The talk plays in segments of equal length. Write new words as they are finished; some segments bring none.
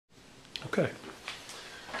Okay.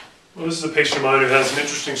 Well, this is a patient of mine who has an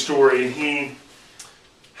interesting story. He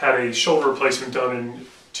had a shoulder replacement done in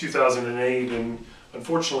 2008, and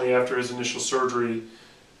unfortunately after his initial surgery,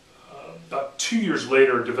 about 2 years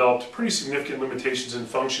later, developed pretty significant limitations in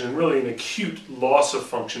function and really an acute loss of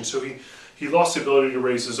function. So he lost the ability to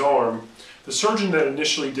raise his arm. The surgeon that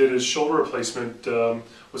initially did his shoulder replacement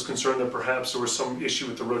was concerned that perhaps there was some issue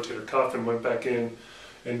with the rotator cuff and went back in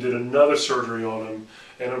and did another surgery on him,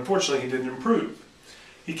 and unfortunately he didn't improve.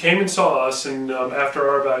 He came and saw us, and after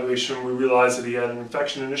our evaluation we realized that he had an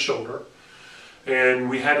infection in his shoulder, and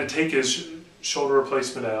we had to take his shoulder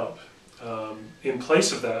replacement out. In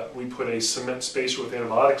place of that, we put a cement spacer with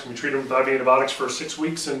antibiotics, and we treated him with IV antibiotics for 6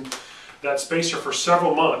 weeks, and that spacer for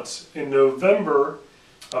several months. In November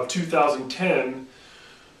of 2010,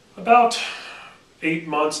 about 9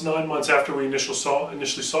 months after we initially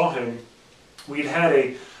saw him, we'd had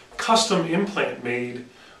a custom implant made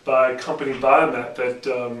by company Biomet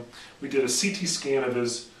that we did a CT scan of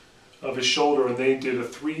his shoulder, and they did a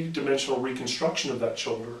 3-dimensional reconstruction of that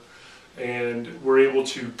shoulder, and were able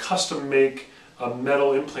to custom make a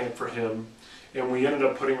metal implant for him, and we ended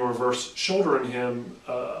up putting a reverse shoulder in him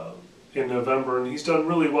in November, and he's done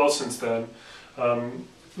really well since then.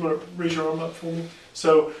 You want to raise your arm up for me?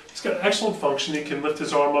 So he's got excellent function. He can lift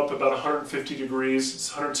his arm up about 150 degrees, it's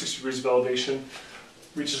 160 degrees of elevation,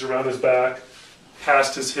 reaches around his back,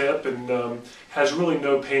 past his hip, and has really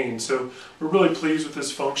no pain. So we're really pleased with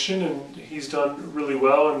his function, and he's done really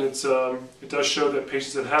well, and it does show that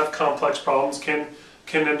patients that have complex problems can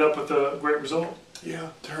end up with a great result. Yeah,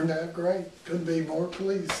 turned out great. Couldn't be more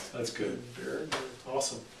pleased. That's good. Very good.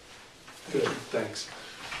 Awesome. Good. Thanks.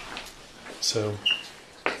 So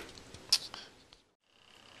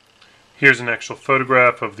here's an actual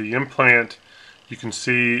photograph of the implant. You can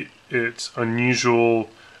see its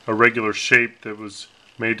unusual irregular shape that was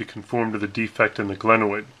made to conform to the defect in the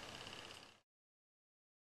glenoid.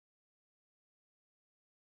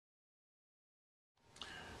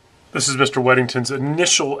 This is Mr. Weddington's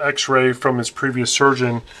initial x-ray from his previous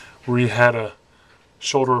surgeon where he had a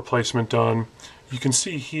shoulder replacement done. You can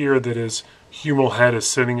see here that his humeral head is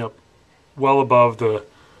sitting up well above the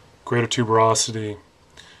greater tuberosity.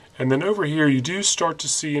 And then over here you do start to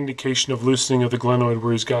see indication of loosening of the glenoid,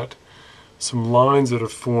 where he's got some lines that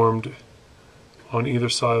have formed on either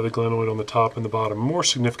side of the glenoid on the top and the bottom, more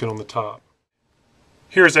significant on the top.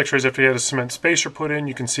 Here's x-rays after he had a cement spacer put in.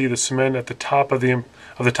 You can see the cement at the top of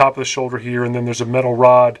the shoulder here, and then there's a metal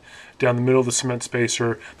rod down the middle of the cement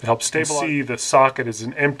spacer that helps stabilize. You can see the socket is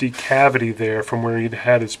an empty cavity there from where he'd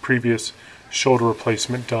had his previous shoulder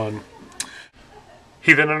replacement done.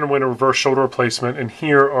 He then underwent a reverse shoulder replacement, and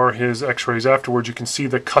here are his x-rays afterwards. You can see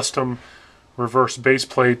the custom reverse base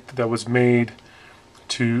plate that was made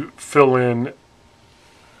to fill in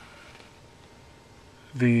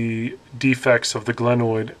the defects of the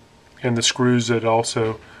glenoid, and the screws that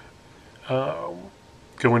also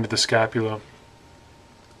go into the scapula.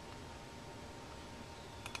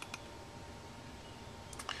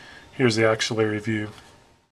 Here's the axillary view.